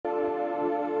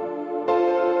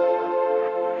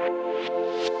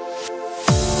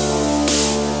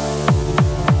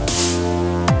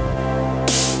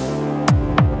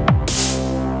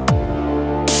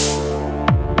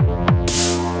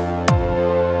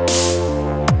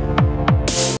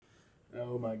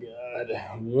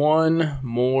one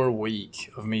more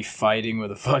week of me fighting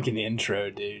with a fucking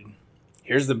intro, dude.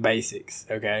 Here's the basics,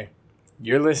 okay?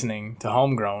 You're listening to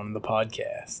Homegrown, the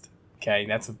podcast. Okay,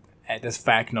 that's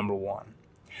fact number one.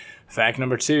 Fact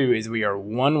number two is we are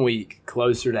 1 week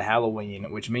closer to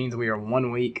Halloween, which means we are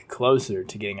 1 week closer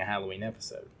to getting a Halloween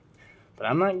episode. But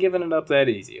I'm not giving it up that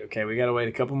easy, okay? We gotta wait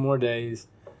a couple more days.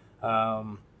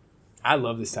 I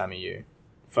love this time of year.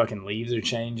 Fucking leaves are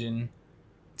changing.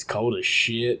 It's cold as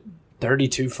shit.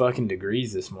 32 fucking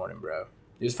degrees this morning, bro.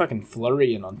 It was fucking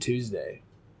flurrying on Tuesday.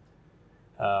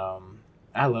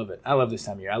 I love it. I love this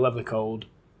time of year. I love the cold.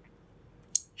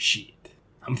 Shit.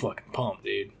 I'm fucking pumped,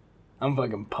 dude. I'm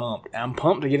fucking pumped. I'm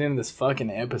pumped to get into this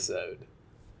fucking episode.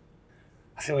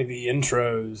 I feel like the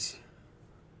intros...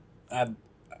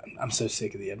 I'm so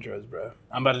sick of the intros, bro.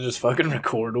 I'm about to just fucking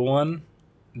record one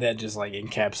that just, like,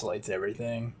 encapsulates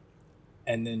everything.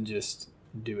 And then just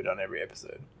do it on every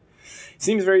episode.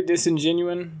 Seems very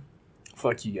disingenuous.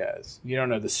 Fuck you guys. You don't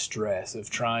know the stress of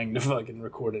trying to fucking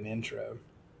record an intro.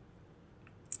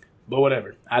 But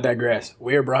whatever. I digress.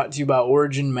 We are brought to you by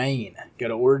Origin Maine. Go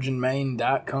to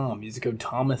originmaine.com. Use the code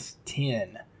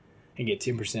Thomas10 and get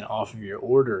 10% off of your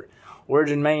order.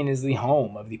 Origin Maine is the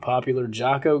home of the popular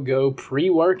Jocko Go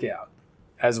pre-workout,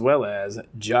 as well as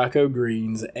Jocko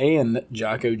Greens and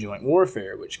Jocko Joint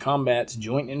Warfare, which combats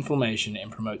joint inflammation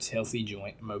and promotes healthy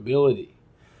joint mobility.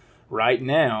 Right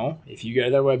now, if you go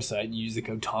to their website and use the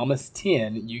code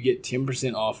Thomas10, you get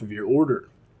 10% off of your order.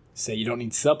 Say you don't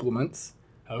need supplements.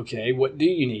 Okay, what do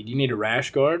you need? You need a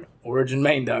rash guard?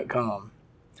 OriginMaine.com.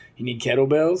 You need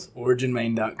kettlebells?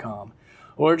 OriginMaine.com.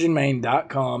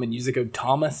 OriginMaine.com and use the code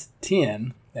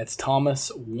Thomas10, that's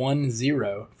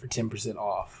Thomas10 for 10%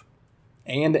 off.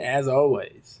 And as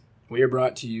always, we are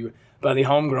brought to you by the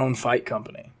Homegrown Fight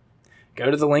Company.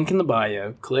 Go to the link in the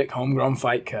bio, click Homegrown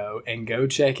Fight Co., and go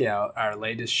check out our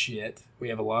latest shit. We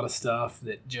have a lot of stuff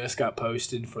that just got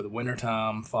posted for the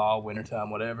wintertime, fall, wintertime,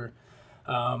 whatever.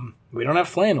 We don't have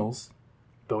flannels,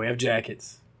 but we have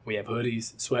jackets. We have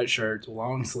hoodies, sweatshirts,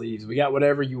 long sleeves. We got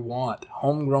whatever you want.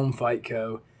 Homegrown Fight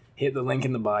Co. Hit the link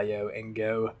in the bio and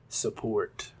go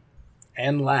support.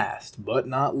 And last but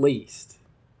not least,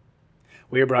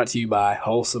 we are brought to you by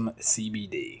Wholesome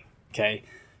CBD. Okay,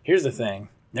 here's the thing.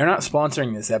 They're not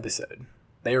sponsoring this episode.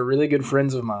 They are really good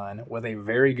friends of mine with a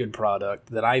very good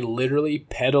product that I literally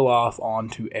peddle off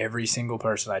onto every single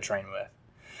person I train with.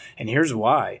 And here's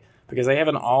why. Because they have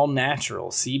an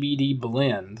all-natural CBD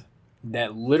blend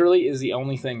that literally is the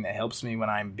only thing that helps me when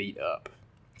I'm beat up.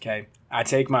 Okay? I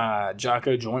take my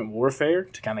Jocko Joint Warfare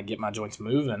to kind of get my joints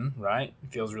moving, right?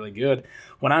 It feels really good.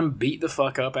 When I'm beat the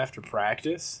fuck up after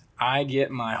practice, I get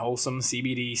my Wholesome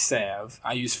CBD salve.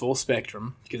 I use full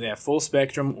spectrum because they have full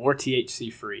spectrum or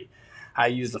THC free. I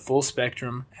use the full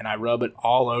spectrum and I rub it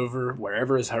all over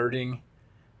wherever is hurting,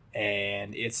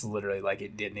 and it's literally like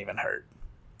it didn't even hurt.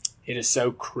 It is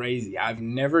so crazy. I've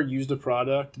never used a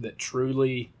product that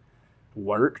truly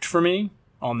worked for me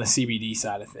on the CBD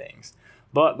side of things.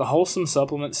 But the Wholesome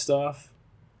supplement stuff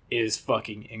is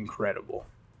fucking incredible.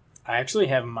 I actually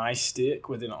have my stick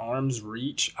within arm's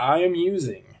reach. I am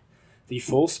using the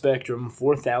full spectrum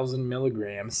 4,000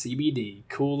 milligram CBD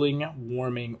cooling,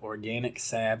 warming, organic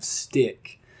salve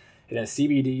stick. It has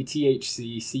CBD,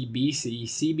 THC, CBC,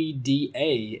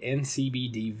 CBDA, and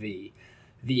CBDV.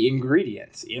 The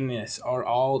ingredients in this are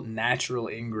all natural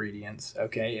ingredients,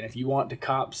 okay? And if you want to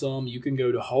cop some, you can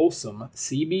go to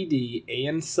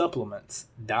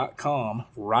WholesomeCBDandSupplements.com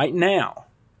right now,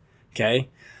 okay?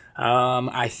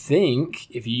 I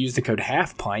think if you use the code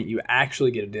HALFPINT, you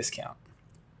actually get a discount.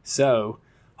 So,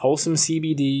 Wholesome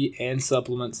CBD and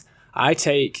Supplements, I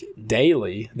take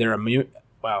daily their immune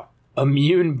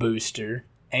booster,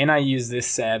 and I use this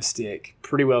salve stick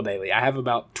pretty well daily. I have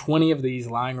about 20 of these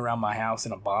lying around my house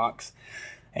in a box,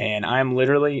 and I'm going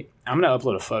to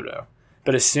upload a photo.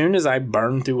 But as soon as I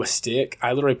burn through a stick,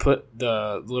 I literally put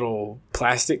the little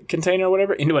plastic container or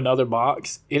whatever into another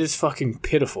box. It is fucking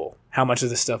pitiful how much of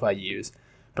this stuff I use,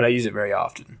 but I use it very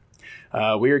often.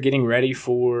 I'm getting ready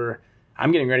for an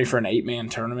 8-man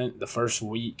tournament the first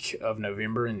week of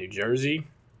November in New Jersey.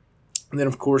 And then,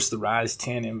 of course, the Rise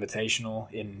 10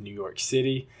 Invitational in New York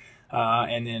City.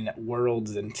 And then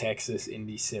Worlds in Texas in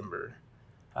December.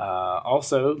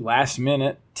 Also, last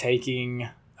minute, taking,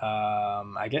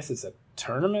 I guess it's a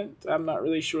tournament? I'm not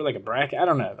really sure, like a bracket. I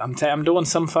don't know. I'm doing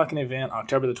some fucking event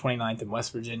October the 29th in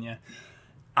West Virginia.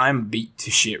 I'm beat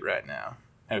to shit right now.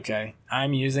 Okay?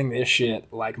 I'm using this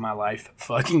shit like my life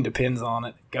fucking depends on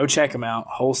it. Go check them out.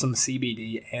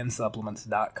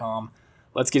 WholesomeCBDandSupplements.com.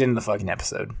 Let's get into the fucking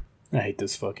episode. I hate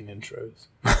those fucking intros.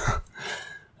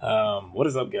 What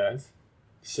is up, guys?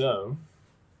 So,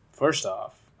 first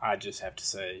off, I just have to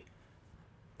say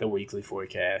the weekly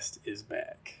forecast is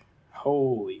back.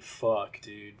 Holy fuck,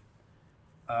 dude.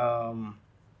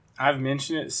 I've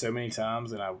mentioned it so many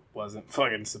times and I wasn't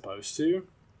fucking supposed to,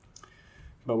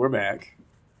 but we're back.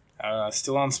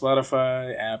 Still on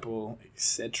Spotify, Apple,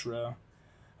 etc.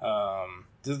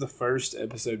 This is the first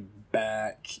episode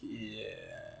back. Yeah,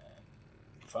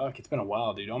 fuck, it's been a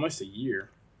while, dude. Almost a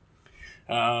year.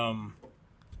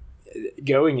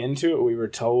 Going into it, we were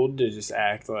told to just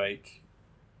act like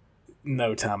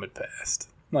no time had passed.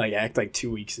 Like, act like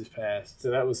 2 weeks has passed. So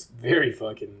that was very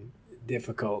fucking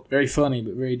difficult. Very funny,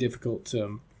 but very difficult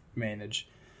to manage.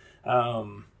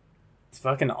 It's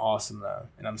fucking awesome, though.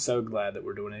 And I'm so glad that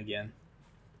we're doing it again.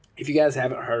 If you guys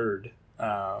haven't heard,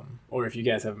 or if you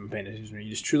guys haven't been paying attention, or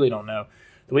you just truly don't know,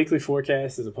 the Weekly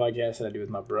Forecast is a podcast that I do with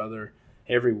my brother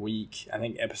every week. I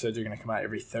think episodes are going to come out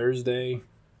every Thursday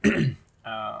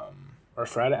or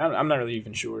Friday. I'm not really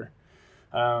even sure.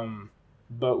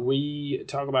 But we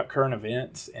talk about current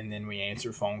events, and then we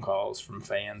answer phone calls from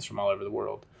fans from all over the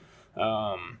world.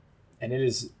 And it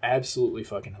is absolutely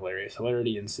fucking hilarious.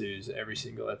 Hilarity ensues every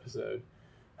single episode.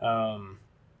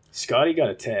 Scotty got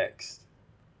a text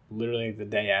literally the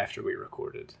day after we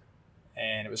recorded.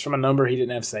 And it was from a number he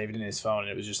didn't have saved in his phone.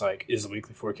 And it was just like, is the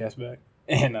Weekly Forecast back?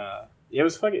 And it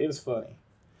was funny. It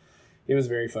was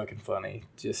very fucking funny.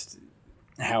 Just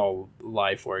how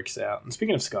life works out. And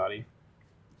speaking of Scotty,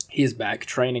 he's back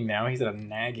training now. He's had a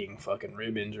nagging fucking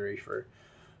rib injury for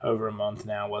over a month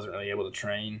now. Wasn't really able to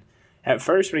train. At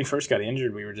first, when he first got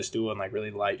injured, we were just doing like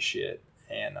really light shit.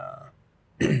 And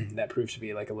that proved to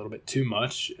be like a little bit too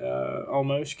much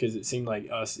almost, because it seemed like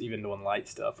us even doing light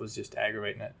stuff was just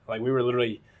aggravating it. Like, we were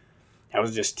literally, I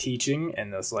was just teaching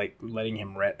and was like letting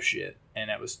him rep shit. And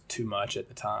that was too much at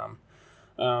the time.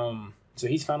 So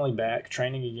he's finally back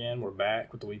training again. We're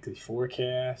back with the Weekly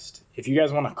Forecast. If you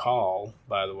guys want to call,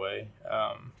 by the way,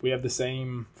 we have the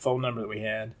same phone number that we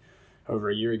had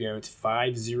over a year ago. It's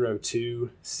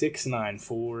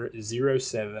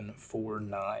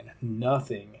 502-694-0749.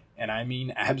 Nothing, and I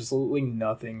mean absolutely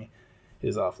nothing,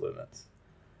 is off limits.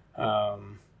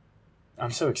 I'm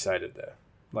so excited, though.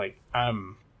 Like,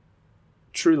 I'm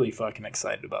truly fucking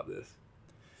excited about this.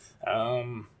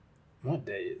 What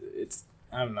day is it?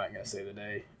 I'm not gonna say the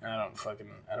day. I don't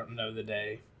know the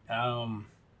day.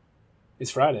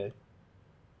 It's Friday,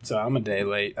 so I'm a day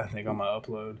late, I think, on my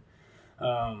upload.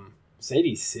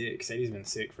 Sadie's sick. Sadie's been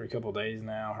sick for a couple days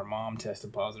now. Her mom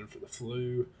tested positive for the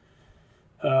flu.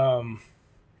 Gosh,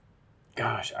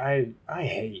 I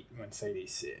hate when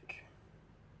Sadie's sick.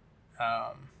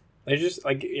 There's just,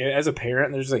 like, as a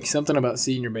parent, there's like something about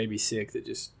seeing your baby sick that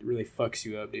just really fucks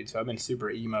you up, dude. So I've been super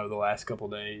emo the last couple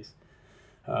days.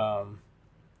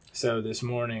 So this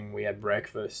morning we had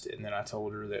breakfast, and then I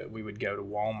told her that we would go to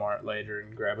Walmart later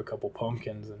and grab a couple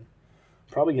pumpkins and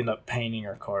probably end up painting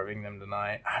or carving them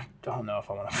tonight. I don't know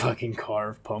if I want to fucking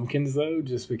carve pumpkins, though,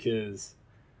 just because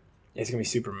it's going to be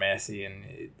super messy, and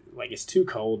it's too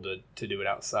cold to do it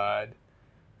outside.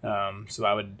 So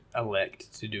I would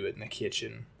elect to do it in the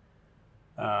kitchen.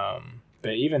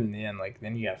 But even then,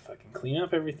 then you gotta fucking clean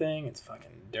up everything. It's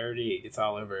fucking dirty. It gets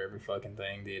all over every fucking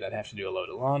thing, dude. I'd have to do a load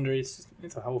of laundry. It's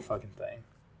a whole fucking thing.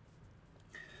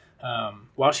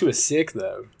 While she was sick,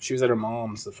 though, she was at her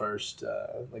mom's the first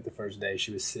day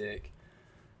she was sick.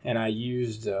 And I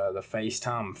used the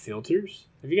FaceTime filters.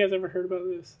 Have you guys ever heard about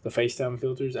this? The FaceTime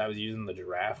filters? I was using the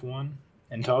giraffe one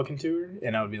and talking to her.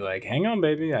 And I would be like, hang on,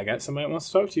 baby. I got somebody that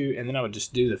wants to talk to you. And then I would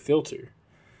just do the filter.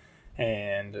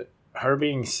 And her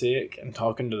being sick and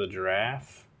talking to the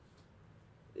giraffe,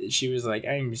 she was like,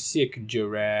 I'm sick,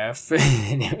 giraffe.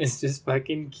 And it was just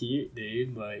fucking cute,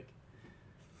 dude. Like,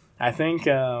 I think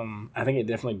it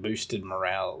definitely boosted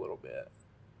morale a little bit,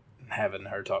 having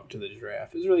her talk to the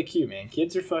giraffe. It was really cute, man.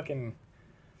 Kids are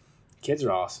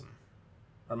awesome.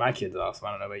 Or my kid's awesome.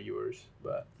 I don't know about yours,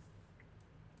 but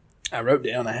I wrote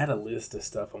down, I had a list of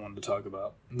stuff I wanted to talk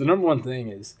about. The number one thing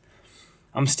is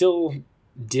I'm still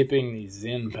dipping these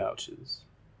Zen pouches,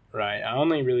 right? I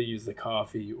only really use the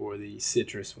coffee or the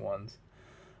citrus ones.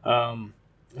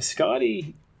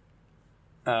 Scotty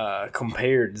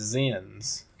compared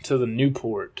Zens to the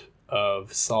Newport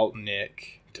of Salt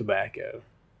Nick tobacco.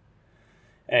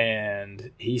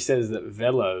 And he says that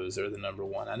Velos are the number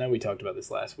one. I know we talked about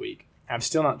this last week. I've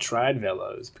still not tried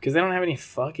Velos because they don't have any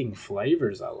fucking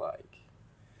flavors I like.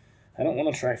 I don't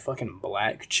want to try fucking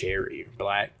black cherry,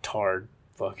 black tar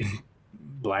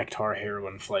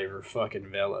heroin flavor fucking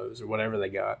Velos or whatever they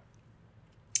got.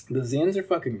 The Zens are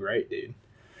fucking great, dude.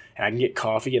 And I can get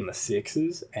coffee in the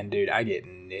 6s, and dude, I get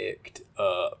nicked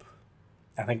up.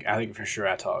 I think for sure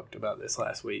I talked about this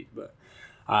last week, but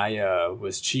I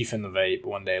was chiefing the vape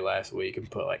one day last week and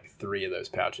put like 3 of those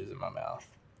pouches in my mouth.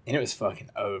 And it was fucking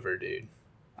over, dude.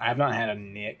 I have not had a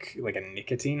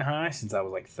nicotine high since I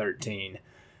was like 13.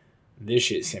 This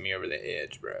shit sent me over the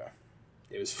edge, bro.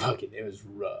 It was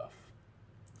rough.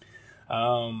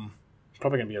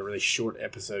 Probably gonna be a really short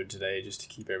episode today just to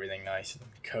keep everything nice and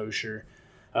kosher.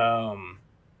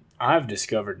 I've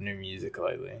discovered new music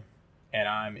lately, and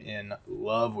I'm in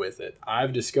love with it.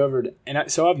 I've discovered,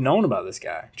 so I've known about this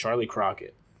guy, Charlie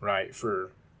Crockett, right,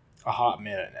 for a hot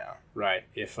minute now, right?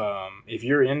 If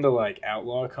you're into like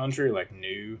outlaw country, like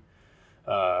new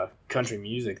country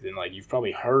music, then like you've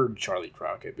probably heard Charlie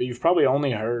Crockett, but you've probably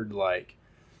only heard like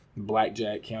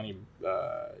Blackjack County,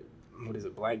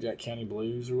 Blackjack County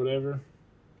Blues or whatever,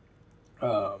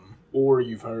 or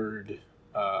you've heard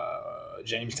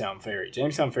Jamestown Ferry.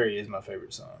 Jamestown Ferry is my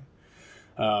favorite song,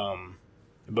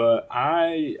 but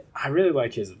I really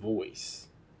like his voice,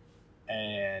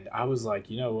 and I was like,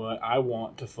 you know what, I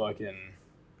want to fucking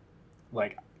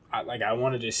I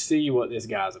want to just see what this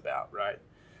guy's about, right?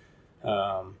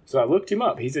 So I looked him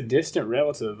up. He's a distant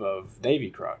relative of Davy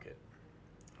Crockett,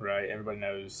 right? Everybody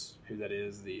knows who that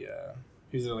is.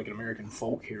 He's like an American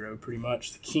folk hero, pretty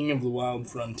much, the king of the wild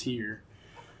frontier.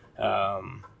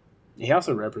 He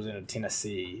also represented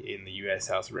Tennessee in the U.S.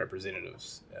 House of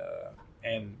Representatives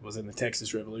and was in the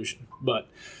Texas Revolution. But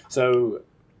so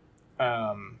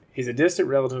he's a distant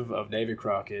relative of Davy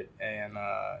Crockett, and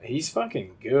he's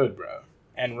fucking good, bro.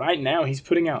 And right now he's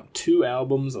putting out 2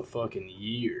 albums a fucking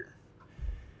year.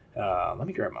 Let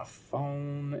me grab my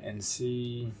phone and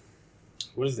see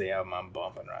what is the album I'm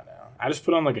bumping right now. I just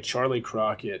put on like a Charlie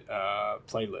Crockett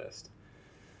playlist.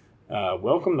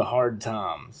 Welcome to Hard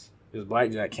Times. It was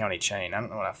Blackjack County Chain. I don't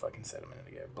know what I fucking said a minute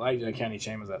ago. Blackjack County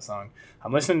Chain was that song.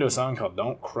 I'm listening to a song called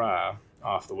Don't Cry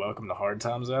off the Welcome to Hard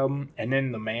Times album. And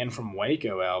then the Man from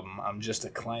Waco album, I'm Just a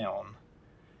Clown,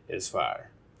 is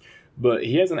fire. But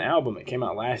he has an album that came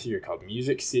out last year called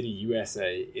Music City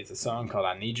USA. It's a song called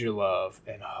I Need Your Love.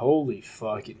 And holy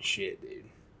fucking shit, dude.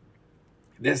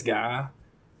 This guy's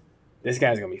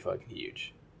gonna be fucking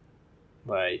huge.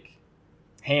 Like,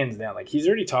 hands down. Like, he's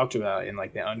already talked about in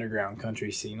like the underground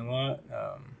country scene a lot.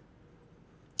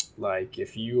 Like,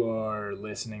 if you are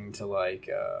listening to like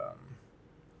I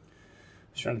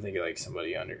was trying to think of like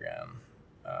somebody underground.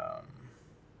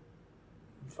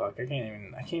 I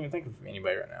can't even think of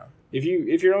anybody right now. If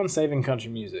you're on Saving Country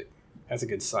Music, that's a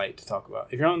good site to talk about.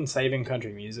 If you're on Saving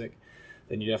Country Music,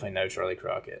 then you definitely know Charlie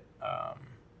Crockett.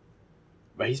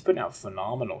 But he's putting out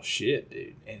phenomenal shit,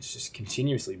 dude, and it's just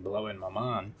continuously blowing my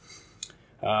mind.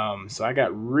 So I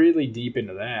got really deep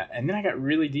into that, and then I got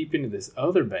really deep into this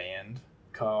other band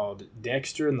called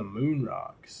Dexter and the Moon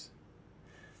Rocks.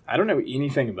 I don't know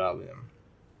anything about them,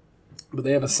 but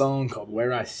they have a song called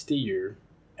Where I Steer,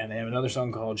 and they have another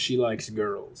song called She Likes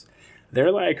Girls.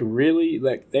 They're like really,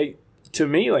 like, to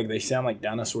me, like, they sound like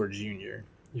Dinosaur Jr.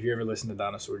 If you ever listen to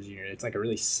Dinosaur Jr., it's like a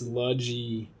really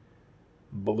sludgy,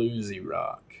 bluesy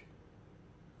rock.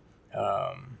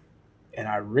 And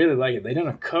I really like it. They done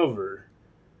a cover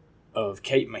of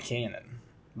Kate McCannon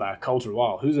by Colter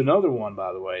Wall, who's another one,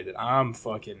 by the way, that I'm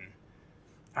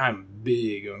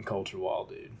big on Colter Wall,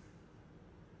 dude.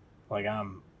 Like,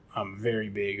 I'm very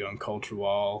big on Colter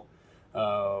Wall.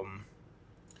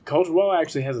 Colter Wall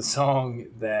actually has a song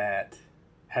that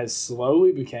has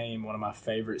slowly became one of my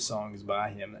favorite songs by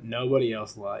him that nobody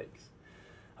else likes.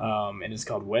 And it's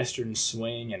called Western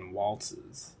Swing and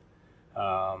Waltzes.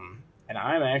 And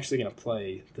I'm actually going to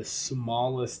play the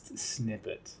smallest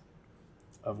snippet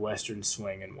of Western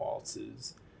Swing and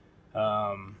Waltzes.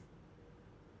 Let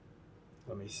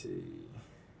me see.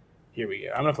 Here we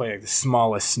go. I'm going to play like the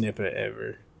smallest snippet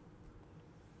ever.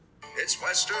 It's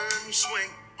Western Swing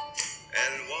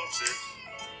and Waltzes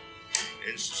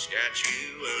in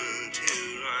Saskatchewan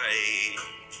tonight.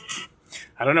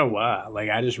 I don't know why. Like,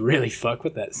 I just really fuck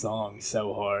with that song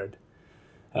so hard.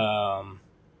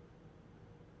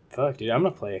 Fuck, dude, I'm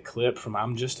going to play a clip from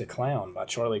I'm Just a Clown by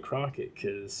Charlie Crockett,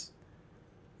 because,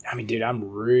 I mean, dude,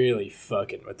 I'm really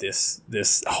fucking with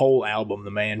this whole album,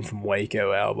 the Man from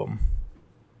Waco album.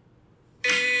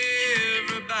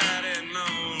 Everybody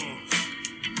knows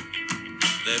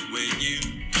that when you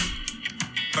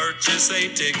purchase a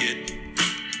ticket,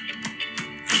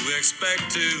 you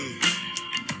expect to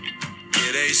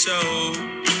get a show.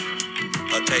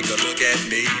 Take a look at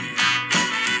me.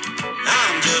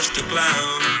 I'm just a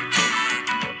clown,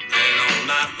 and on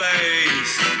my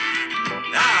face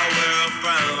I wear a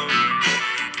frown.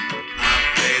 I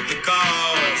paid the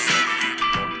cost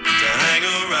to hang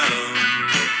around,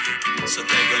 so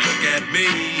take a look at me.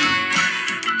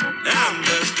 I'm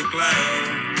just a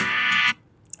clown.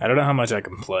 I don't know how much I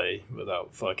can play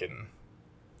without fucking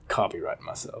copyrighting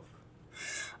myself.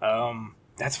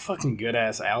 That's a fucking good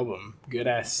ass album, good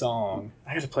ass song.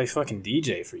 I got to play fucking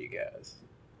DJ for you guys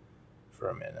for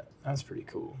a minute. That's pretty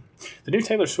cool. The new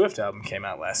Taylor Swift album came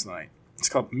out last night. It's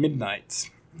called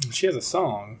Midnights. She has a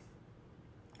song.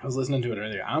 I was listening to it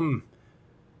earlier. I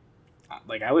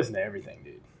listen to everything,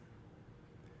 dude.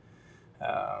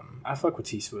 I fuck with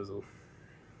T-Swizzle.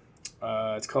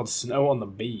 It's called Snow on the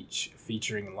Beach,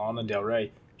 featuring Lana Del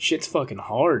Rey. Shit's fucking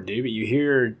hard, dude, but you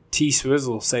hear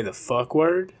T-Swizzle say the fuck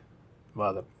word?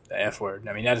 Well, the F word.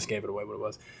 I mean, I just gave it away what it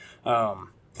was.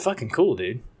 Fucking cool,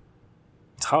 dude.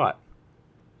 It's hot.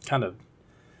 Kind of.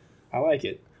 I like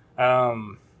it.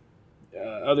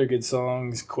 Other good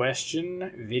songs,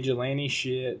 Question, Vigilante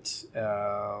Shit.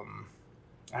 I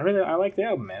like the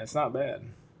album, man. It's not bad.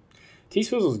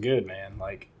 T-Swizzle's good, man.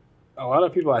 Like, a lot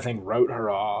of people, I think, wrote her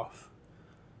off.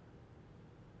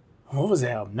 What was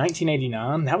the album?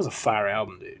 1989? That was a fire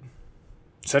album, dude.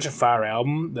 Such a fire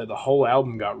album that the whole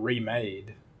album got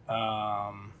remade.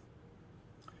 Who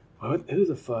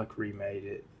the fuck remade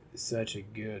it? It's such a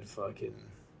good fucking...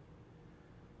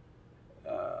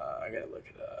 I gotta look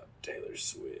it up. Taylor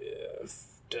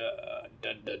Swift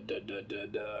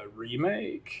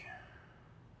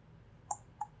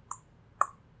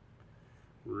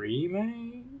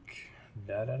remake.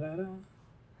 Da da da da.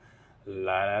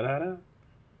 La da da da.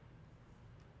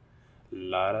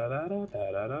 La da da da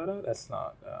da da da. That's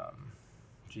not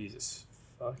Jesus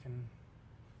fucking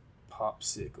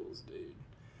Popsicles, dude.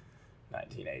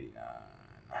 1989.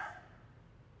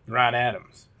 Ryan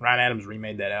Adams. Ryan Adams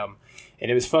remade that album.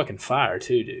 And it was fucking fire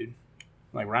too, dude.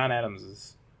 Like, Ryan Adams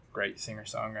is a great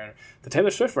singer-songwriter. The Taylor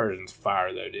Swift version's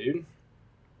fire though, dude.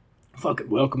 Fucking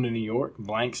Welcome to New York,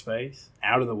 Blank Space,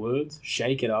 Out of the Woods,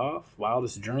 Shake It Off,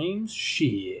 Wildest Dreams,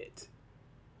 shit.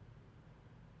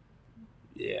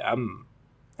 Yeah,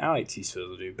 I like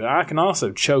T-Swizzle, dude, but I can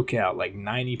also choke out like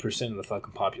 90% of the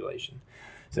fucking population.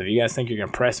 So if you guys think you're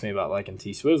gonna press me about liking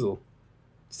T-Swizzle,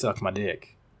 suck my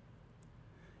dick.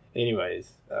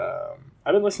 Anyways,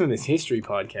 I've been listening to this history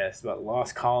podcast about the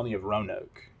lost colony of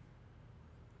Roanoke.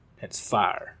 It's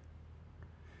fire.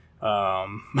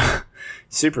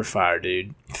 Super fire,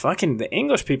 dude. Fucking the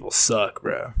English people suck,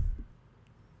 bro.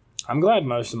 I'm glad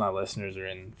most of my listeners are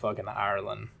in fucking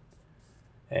Ireland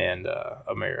and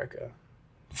America.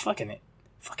 Fucking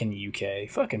UK.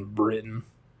 Fucking Britain.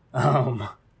 The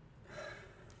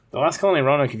lost colony of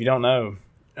Roanoke, if you don't know,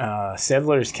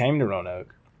 settlers came to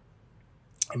Roanoke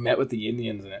and met with the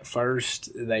Indians, and at first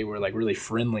they were like really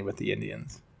friendly with the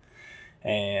Indians.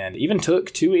 And even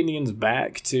took 2 Indians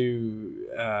back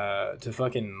to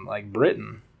fucking like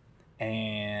Britain,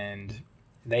 and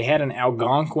they had an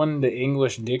Algonquin to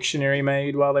English dictionary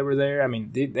made while they were there. I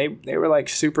mean, they were like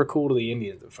super cool to the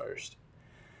Indians at first,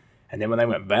 and then when they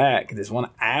went back, this one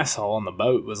asshole on the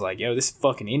boat was like, "Yo, this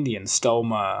fucking Indian stole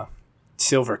my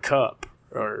silver cup,"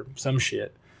 or some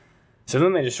shit. So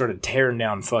then they just started tearing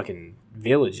down fucking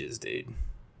villages, dude,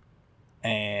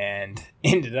 and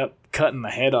ended up cutting the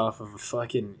head off of a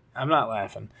fucking... I'm not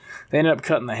laughing. They ended up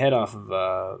cutting the head off of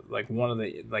one of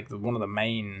the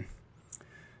main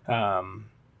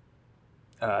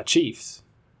chiefs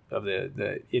of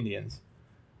the Indians,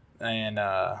 and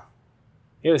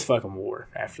it was fucking war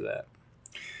after that.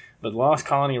 But the lost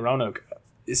colony of Roanoke,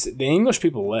 the English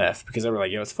people left because they were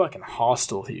like, "Yo, it's fucking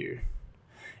hostile here."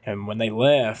 And when they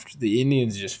left, the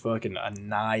Indians just fucking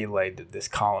annihilated this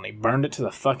colony, burned it to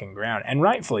the fucking ground, and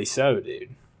rightfully so,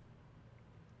 dude.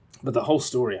 But the whole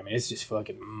story, I mean, it's just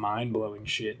fucking mind-blowing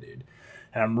shit, dude.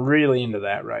 And I'm really into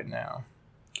that right now.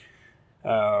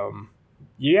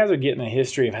 You guys are getting a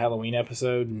History of Halloween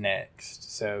episode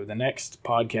next. So the next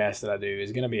podcast that I do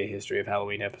is going to be a History of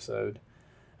Halloween episode.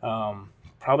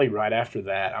 Probably right after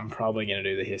that, I'm probably going to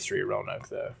do the History of Roanoke,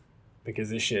 though. Because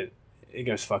this shit... it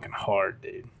goes fucking hard,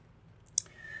 dude.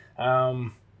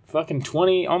 Fucking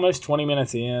almost 20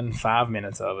 minutes in, 5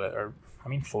 minutes of it, or,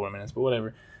 4 minutes, but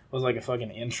whatever, was like a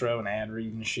fucking intro and ad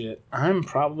read and shit. I'm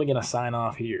probably going to sign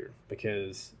off here,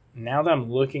 because now that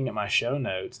I'm looking at my show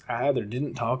notes, I either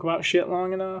didn't talk about shit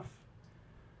long enough,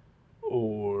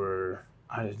 or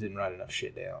I just didn't write enough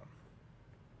shit down.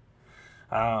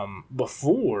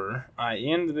 Before I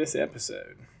end this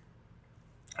episode,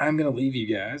 I'm going to leave you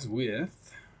guys with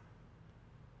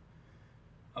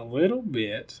a little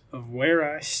bit of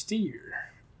Where I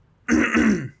Steer.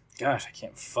 Gosh, I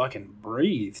can't fucking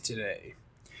breathe today.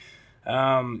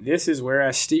 This is Where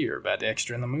I Steer by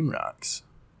Dexter and the Moonrocks.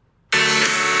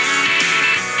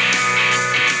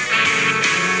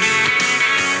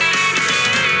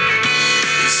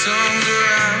 Songs are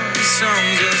out,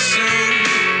 songs I sing.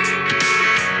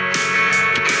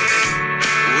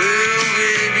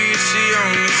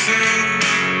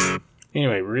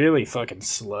 Anyway, really fucking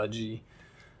sludgy.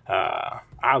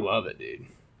 I love it, dude.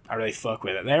 I really fuck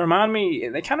with it. They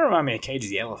kind of remind me of Cage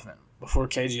the Elephant before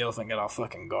Cage the Elephant got all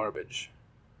fucking garbage.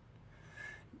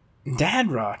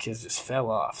 Dad Rock has just fell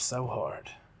off so hard.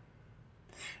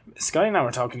 Scotty and I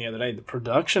were talking the other day. The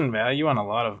production value on a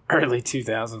lot of early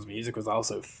 2000s music was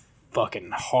also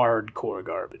fucking hardcore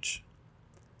garbage.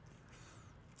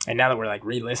 And now that we're like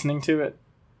re-listening to it,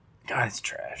 God, it's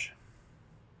trash.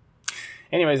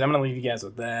 Anyways, I'm going to leave you guys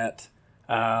with that.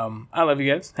 I love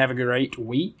you guys. Have a great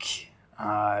week.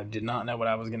 I did not know what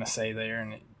I was going to say there,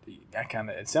 and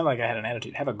it sounded like I had an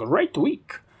attitude. Have a great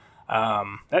week. You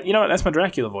know what? That's my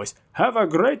Dracula voice. Have a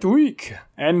great week,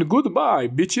 and goodbye,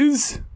 bitches.